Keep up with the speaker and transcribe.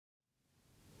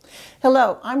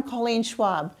Hello, I'm Colleen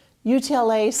Schwab,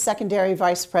 UTLA Secondary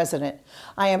Vice President.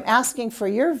 I am asking for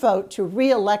your vote to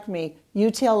re-elect me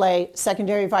UTLA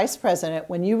Secondary Vice President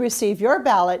when you receive your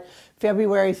ballot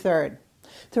February 3rd.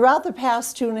 Throughout the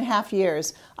past 2.5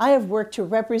 years, I have worked to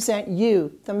represent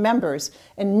you, the members,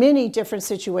 in many different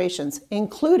situations,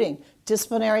 including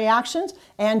disciplinary actions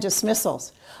and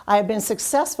dismissals. I have been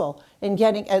successful in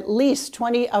getting at least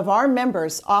 20 of our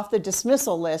members off the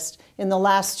dismissal list in the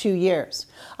last 2 years.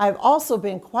 I have also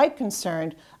been quite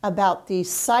concerned about the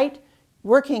site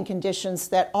working conditions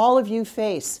that all of you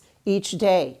face each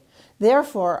day.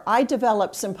 Therefore, I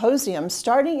developed symposiums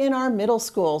starting in our middle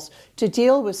schools to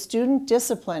deal with student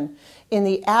discipline in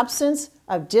the absence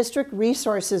of district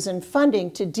resources and funding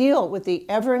to deal with the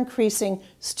ever-increasing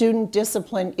student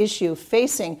discipline issue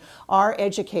facing our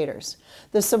educators.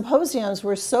 The symposiums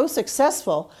were so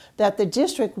successful that the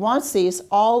district wants these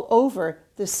all over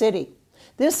the city.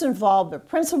 This involved the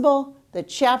principal, the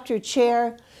chapter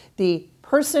chair, the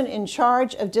person in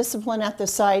charge of discipline at the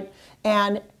site,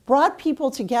 and brought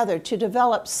people together to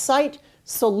develop site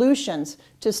solutions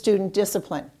to student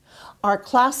discipline. Our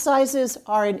class sizes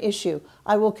are an issue.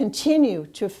 I will continue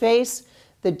to face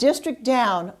the district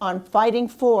down on fighting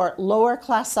for lower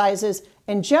class sizes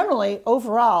and generally,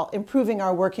 overall, improving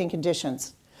our working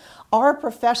conditions. Our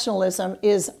professionalism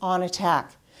is on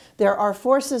attack. There are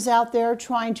forces out there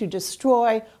trying to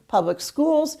destroy public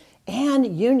schools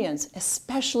and unions,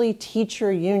 especially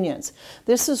teacher unions.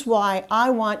 This is why I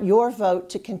want your vote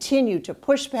to continue to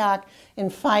push back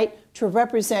and fight to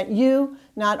represent you,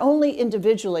 not only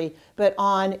individually, but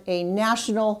on a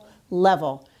national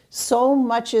level. So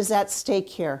much is at stake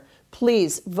here.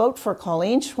 Please vote for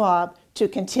Colleen Schwab to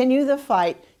continue the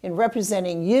fight in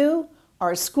representing you,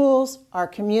 our schools, our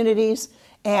communities,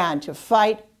 and to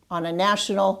fight on a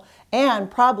national and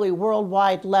probably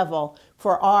worldwide level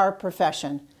for our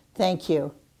profession. Thank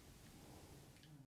you.